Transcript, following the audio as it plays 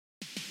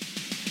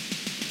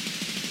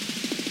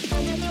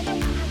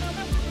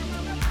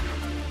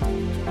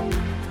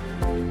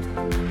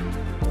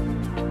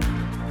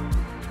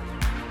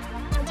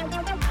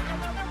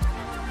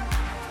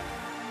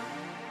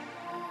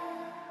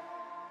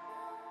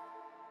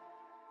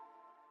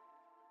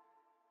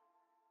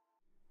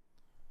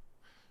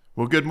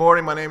Well, good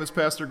morning. My name is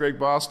Pastor Greg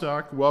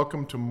Bostock.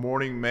 Welcome to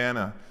Morning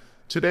Manna.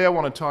 Today I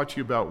want to talk to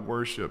you about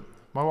worship.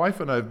 My wife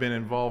and I have been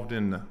involved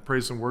in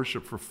praise and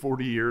worship for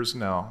 40 years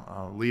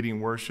now, leading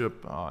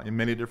worship in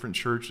many different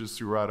churches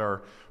throughout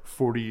our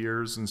 40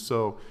 years. And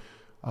so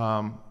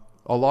a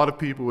lot of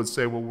people would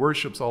say, well,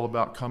 worship's all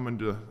about coming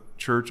to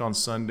church on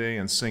Sunday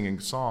and singing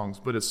songs,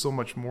 but it's so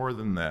much more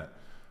than that.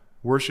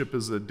 Worship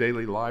is a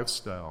daily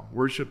lifestyle.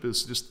 Worship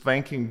is just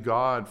thanking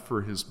God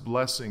for his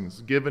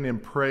blessings, giving him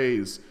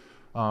praise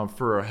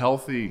for a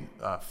healthy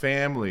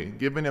family,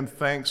 giving him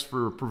thanks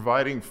for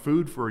providing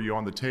food for you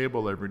on the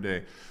table every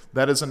day.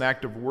 That is an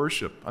act of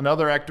worship.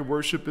 Another act of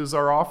worship is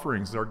our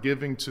offerings, our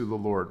giving to the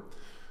Lord.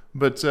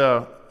 But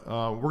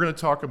we're going to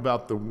talk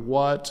about the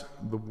what,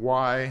 the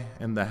why,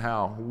 and the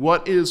how.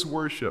 What is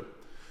worship?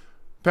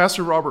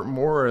 Pastor Robert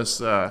Morris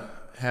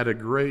had a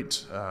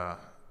great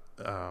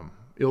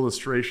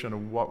illustration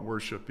of what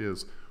worship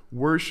is.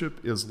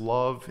 Worship is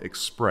love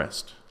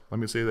expressed. Let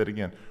me say that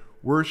again.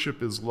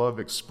 Worship is love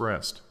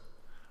expressed.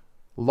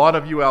 A lot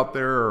of you out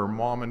there are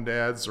mom and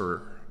dads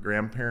or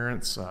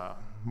grandparents.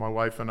 My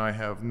wife and I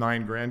have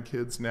 9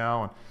 grandkids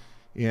now,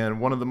 and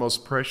one of the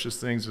most precious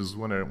things is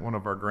when one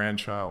of our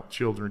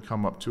grandchildren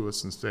come up to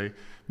us and say,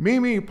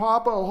 "Mimi,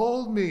 Papa,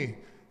 hold me."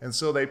 And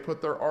so they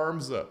put their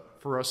arms up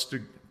for us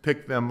to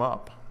pick them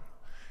up.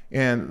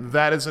 And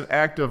that is an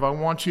act of, I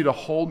want you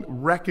to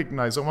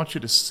recognize, I want you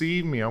to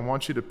see me, I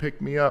want you to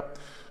pick me up.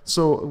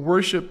 So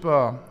worship,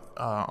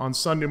 on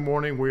Sunday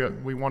morning,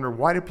 we wonder,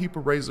 why do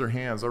people raise their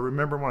hands? I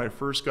remember when I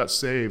first got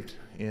saved,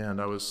 and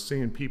I was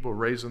seeing people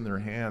raising their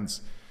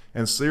hands,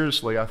 and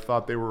seriously, I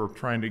thought they were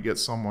trying to get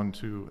someone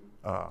to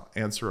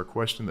answer a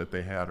question that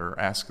they had or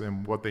ask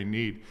them what they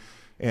need,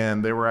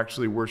 and they were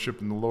actually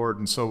worshiping the Lord,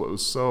 and so it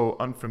was so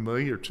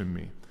unfamiliar to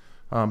me.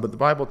 But the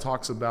Bible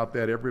talks about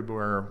that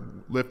everywhere,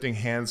 lifting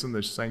hands in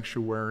the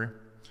sanctuary.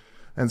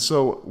 And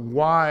so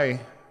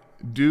why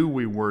do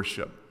we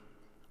worship?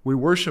 We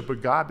worship a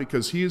God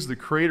because he is the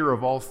creator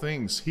of all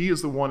things. He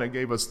is the one that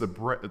gave us the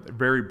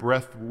very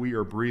breath we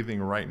are breathing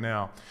right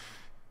now.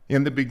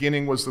 In the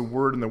beginning was the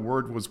Word, and the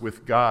Word was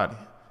with God,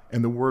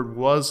 and the Word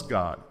was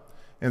God.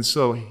 And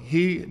so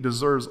he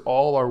deserves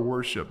all our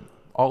worship,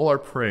 all our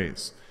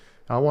praise.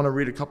 I want to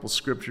read a couple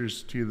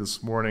scriptures to you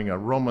this morning.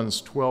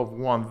 Romans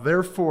 12:1.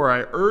 Therefore,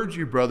 I urge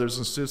you, brothers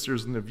and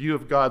sisters, in the view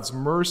of God's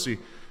mercy,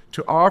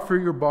 to offer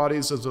your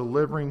bodies as a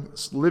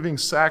living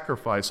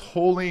sacrifice,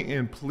 holy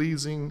and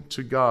pleasing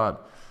to God.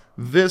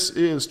 This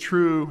is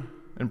true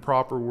and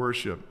proper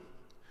worship.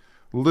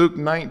 Luke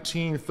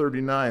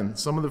 19:39.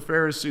 Some of the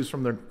Pharisees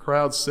from the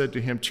crowd said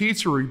to him,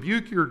 "Teacher,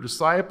 rebuke your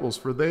disciples,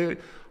 for they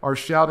are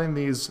shouting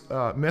these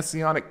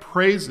messianic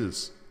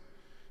praises."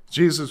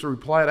 Jesus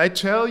replied, "I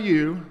tell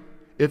you,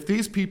 if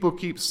these people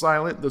keep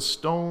silent, the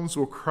stones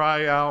will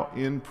cry out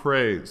in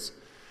praise."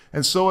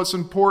 And so it's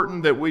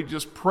important that we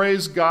just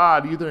praise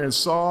God, either in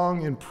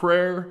song, in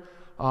prayer,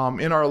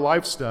 in our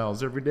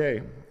lifestyles every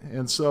day.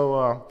 And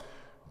so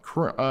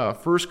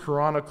 1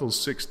 Chronicles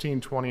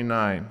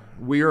 16:29,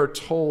 we are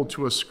told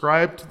to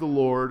ascribe to the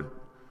Lord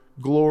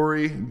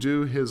glory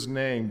due his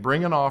name.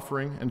 Bring an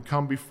offering and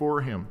come before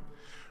him.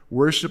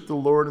 Worship the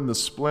Lord in the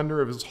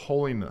splendor of his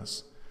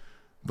holiness.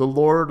 The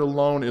Lord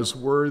alone is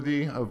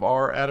worthy of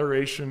our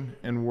adoration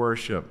and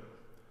worship.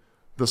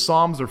 The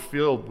Psalms are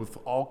filled with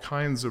all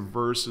kinds of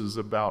verses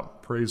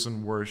about praise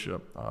and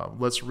worship.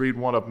 Let's read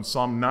one of them,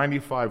 Psalm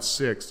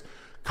 95:6.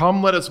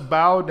 Come, let us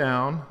bow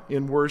down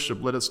in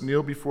worship. Let us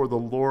kneel before the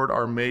Lord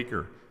our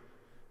Maker.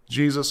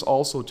 Jesus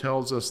also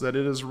tells us that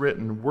it is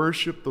written,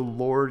 worship the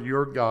Lord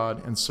your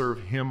God and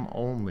serve him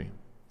only.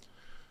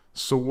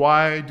 So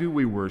why do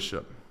we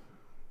worship?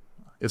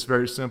 It's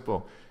very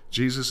simple.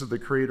 Jesus is the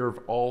creator of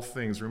all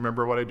things.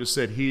 Remember what I just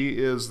said. He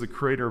is the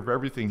creator of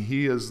everything.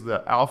 He is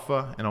the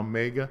Alpha and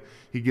Omega.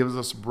 He gives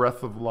us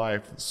breath of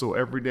life. So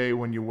every day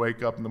when you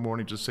wake up in the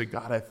morning, just say,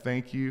 God, I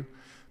thank you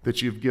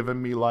that you've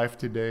given me life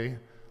today.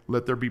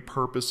 Let there be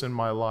purpose in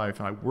my life.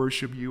 And I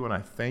worship you and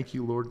I thank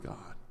you, Lord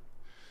God.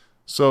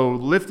 So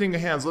lifting the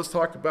hands, let's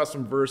talk about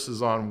some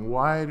verses on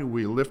why do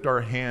we lift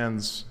our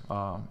hands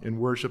in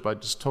worship. I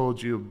just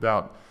told you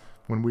about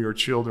when we were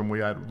children, we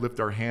had to lift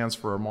our hands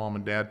for our mom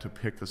and dad to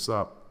pick us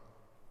up.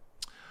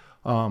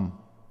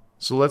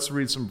 So let's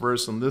read some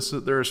verses on this.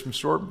 There are some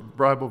short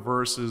Bible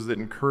verses that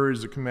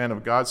encourage the command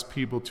of God's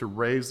people to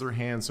raise their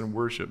hands in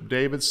worship.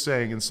 David's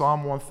saying in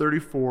Psalm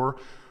 134,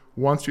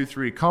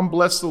 1-3, come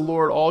bless the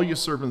Lord, all you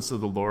servants of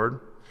the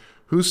Lord,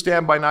 who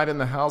stand by night in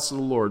the house of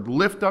the Lord.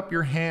 Lift up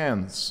your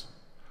hands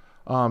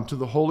to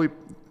the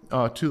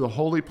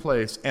holy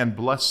place and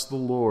bless the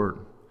Lord.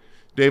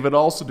 David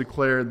also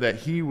declared that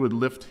he would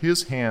lift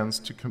his hands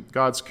to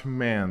God's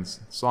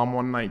commands. Psalm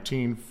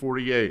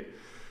 119:48.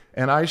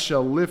 And I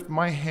shall lift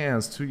my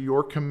hands to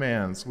your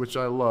commands, which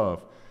I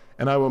love,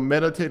 and I will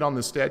meditate on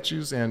the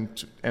statutes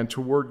and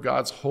toward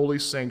God's holy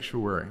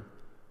sanctuary.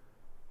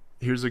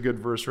 Here's a good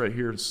verse right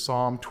here,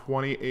 Psalm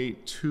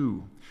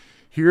 28:2.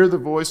 Hear the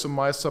voice of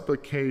my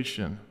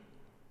supplication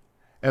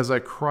as I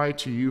cry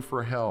to you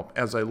for help,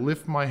 as I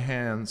lift my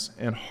hands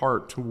and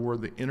heart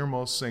toward the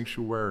innermost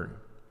sanctuary.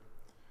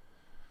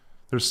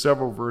 There's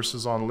several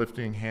verses on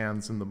lifting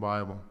hands in the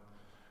Bible.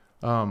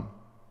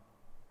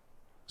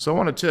 So I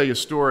want to tell you a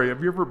story.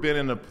 Have you ever been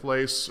in a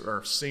place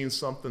or seen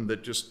something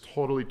that just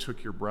totally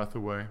took your breath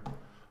away?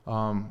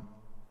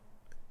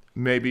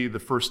 Maybe the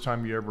first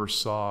time you ever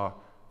saw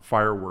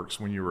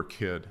fireworks when you were a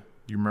kid.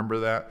 You remember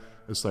that?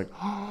 It's like,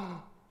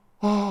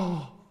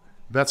 oh,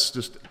 that's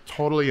just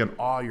totally in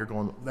awe. You're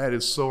going, that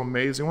is so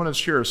amazing. I want to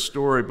share a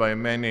story by a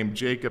man named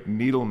Jacob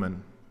Needleman.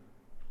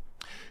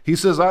 He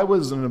says, I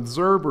was an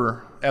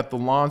observer at the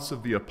launch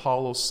of the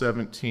Apollo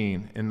 17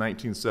 in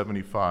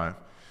 1975.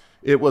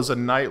 It was a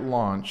night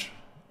launch,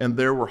 and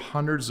there were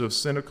hundreds of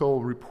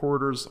cynical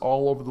reporters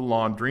all over the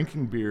lawn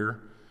drinking beer,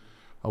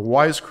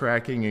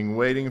 wisecracking and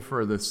waiting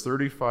for this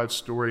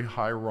 35-story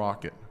high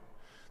rocket.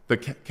 The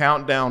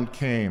countdown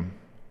came,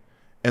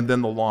 and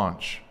then the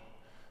launch.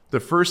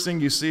 The first thing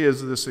you see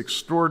is this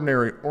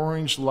extraordinary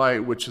orange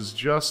light, which is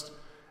just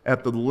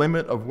at the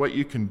limit of what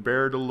you can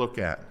bear to look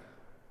at.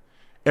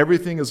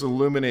 Everything is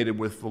illuminated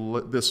with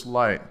this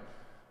light.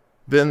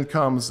 Then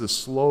comes the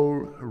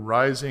slow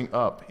rising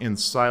up in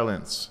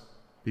silence,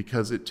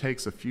 because it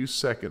takes a few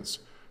seconds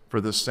for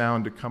the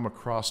sound to come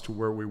across to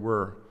where we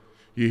were.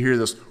 You hear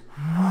this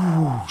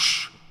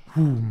whoosh,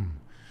 boom,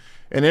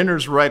 and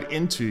enters right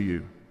into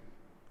you.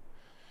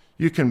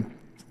 You can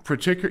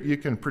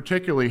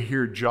particularly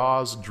hear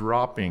jaws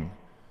dropping.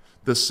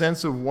 The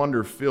sense of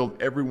wonder filled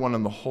everyone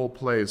in the whole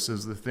place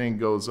as the thing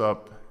goes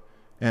up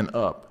and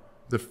up.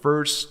 The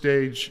first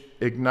stage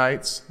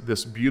ignites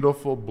this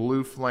beautiful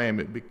blue flame.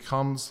 It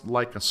becomes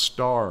like a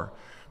star.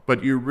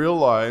 But you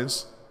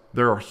realize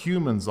there are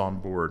humans on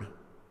board.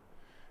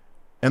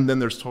 And then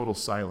there's total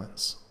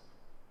silence.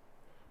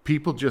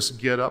 People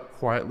just get up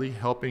quietly,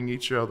 helping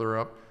each other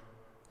up.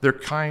 They're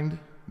kind.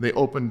 They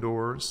open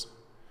doors.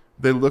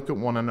 They look at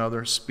one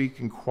another,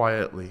 speaking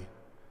quietly.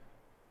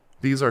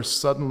 These are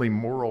suddenly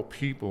moral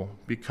people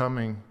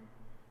becoming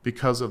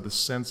because of the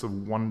sense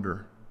of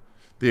wonder.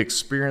 The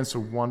experience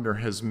of wonder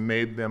has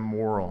made them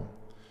moral.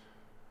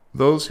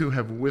 Those who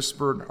have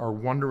whispered our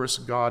wondrous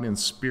God in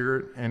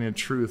spirit and in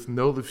truth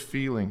know the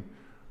feeling.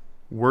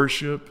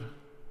 Worship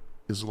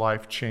is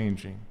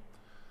life-changing.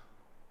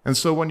 And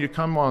so when you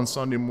come on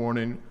Sunday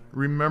morning,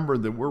 remember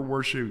that we're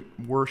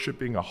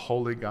worshiping a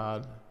holy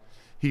God.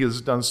 He has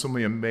done so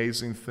many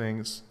amazing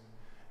things.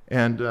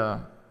 And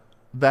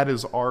that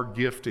is our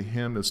gift to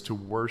him, is to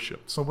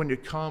worship. So when you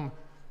come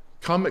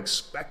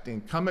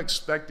expecting.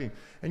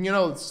 And you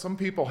know, some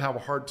people have a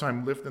hard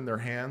time lifting their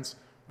hands,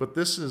 but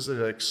this is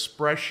an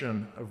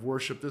expression of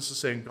worship. This is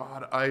saying,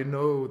 God, I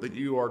know that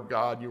you are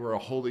God. You are a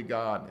holy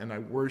God, and I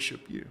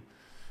worship you.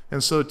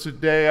 And so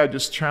today I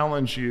just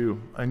challenge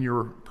you in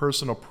your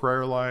personal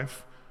prayer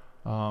life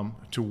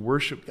to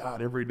worship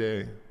God every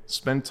day.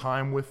 Spend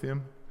time with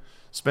him.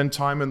 Spend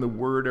time in the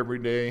Word every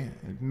day.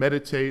 And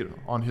meditate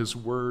on his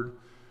Word.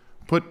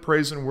 Put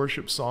praise and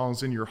worship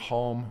songs in your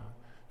home.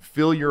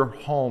 Fill your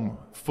home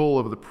full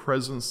of the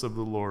presence of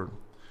the Lord.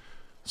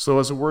 So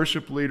as a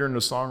worship leader and a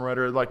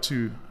songwriter, I'd like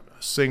to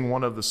sing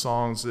one of the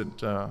songs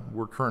that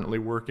we're currently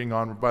working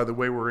on. By the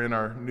way, we're in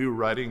our new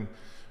writing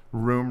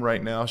room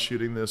right now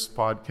shooting this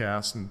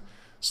podcast. And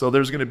so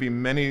there's going to be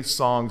many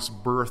songs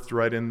birthed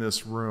right in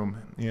this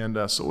room.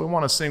 And so we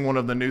want to sing one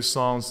of the new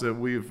songs that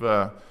we've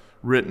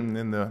written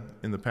in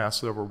the past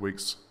several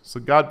weeks. So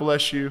God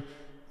bless you.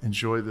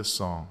 Enjoy this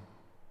song.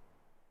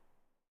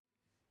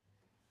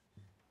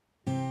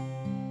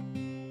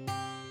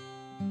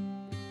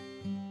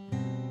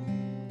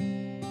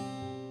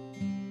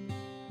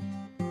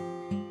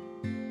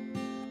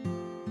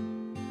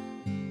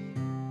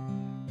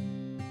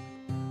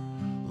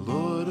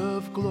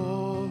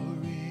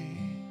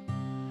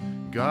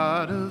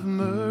 God of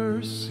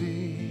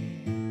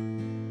mercy,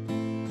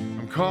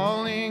 I'm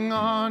calling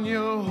on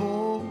your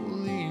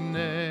holy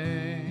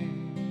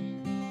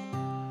name.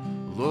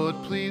 Lord,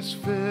 please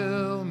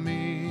fill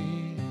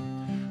me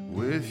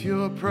with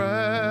your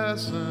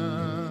presence.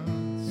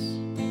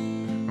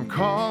 I'm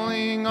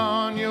calling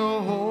on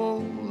your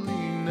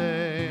holy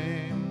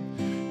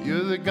name.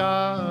 You're the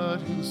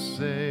God who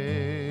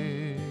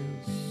saves,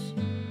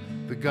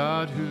 the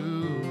God who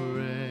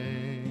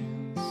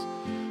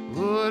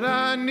Lord,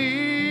 I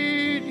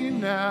need you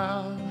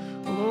now.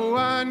 Oh,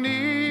 I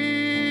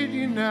need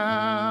you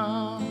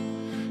now.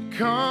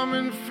 Come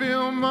and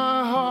fill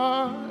my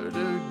heart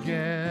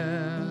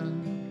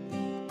again.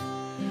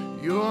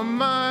 You're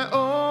my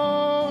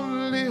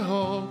only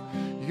hope.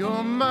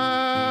 You're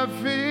my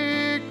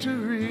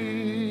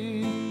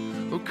victory.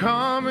 Oh,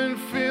 come and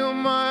fill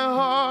my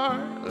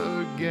heart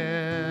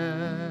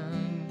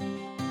again.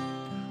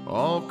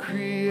 All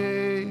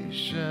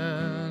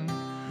creation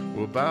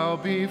will bow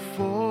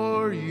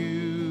before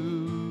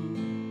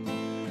you,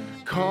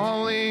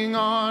 calling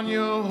on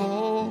your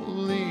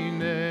holy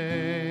name.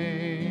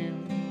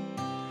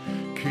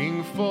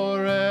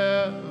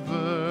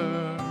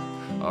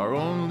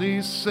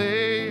 only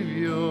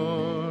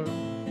Savior.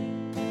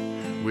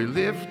 We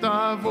lift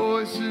our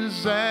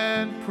voices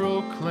and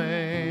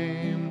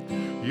proclaim,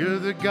 you're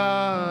the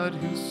God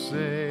who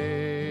saves,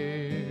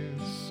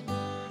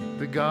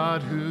 the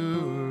God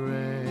who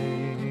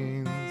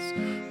reigns.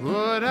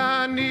 Lord,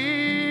 I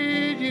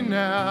need you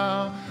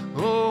now.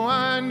 Oh,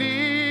 I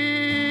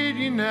need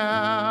you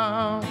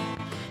now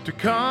to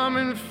come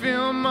and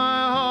fill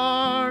my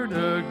heart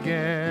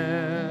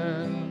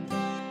again.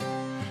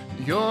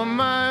 You're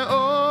my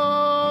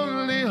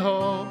only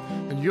hope,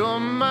 and you're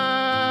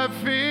my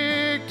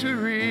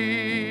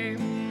victory.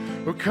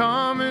 Oh,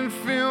 come and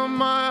fill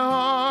my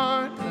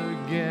heart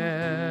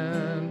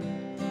again.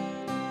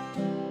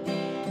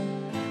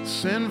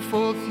 Send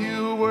forth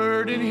your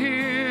word and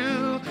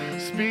heal.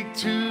 Speak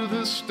to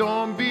the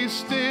storm, be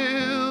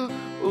still.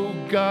 Oh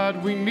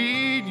God, we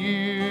need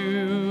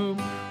you.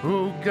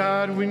 Oh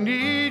God, we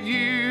need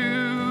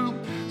you.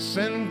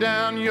 Send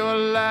down your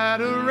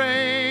latter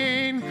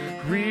rain.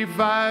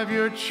 Revive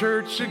your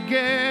church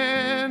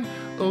again.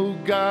 Oh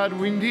God,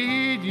 we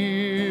need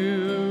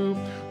you.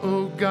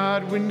 Oh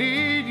God, we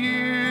need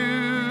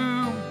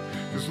you.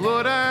 'Cause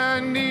Lord, I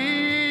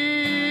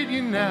need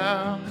you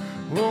now.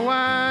 Oh,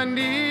 I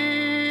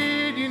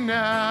need you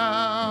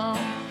now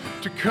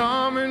to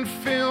come and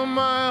fill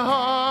my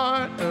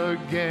heart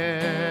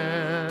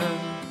again.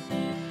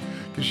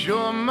 'Cause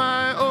you're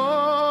my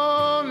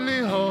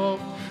only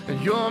hope,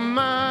 and you're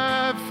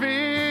my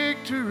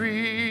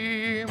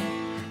victory.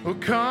 Oh,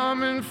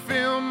 come and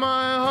fill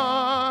my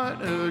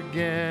heart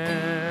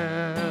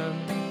again.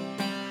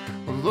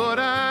 Oh, Lord,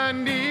 I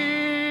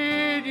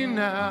need you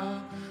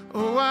now.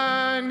 Oh,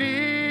 I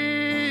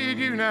need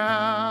you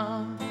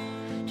now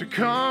to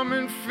come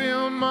and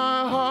fill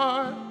my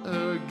heart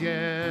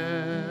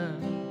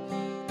again.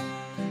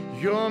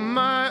 You're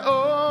my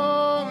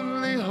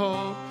only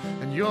hope,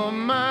 and you're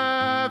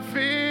my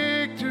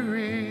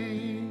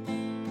victory.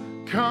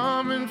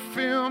 Come and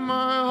fill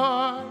my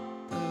heart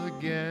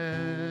again.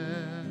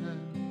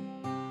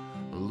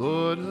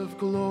 Lord of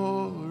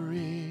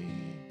glory,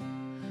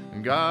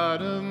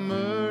 God of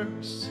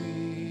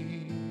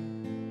mercy,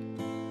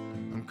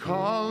 I'm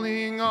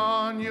calling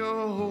on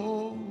your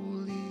hope.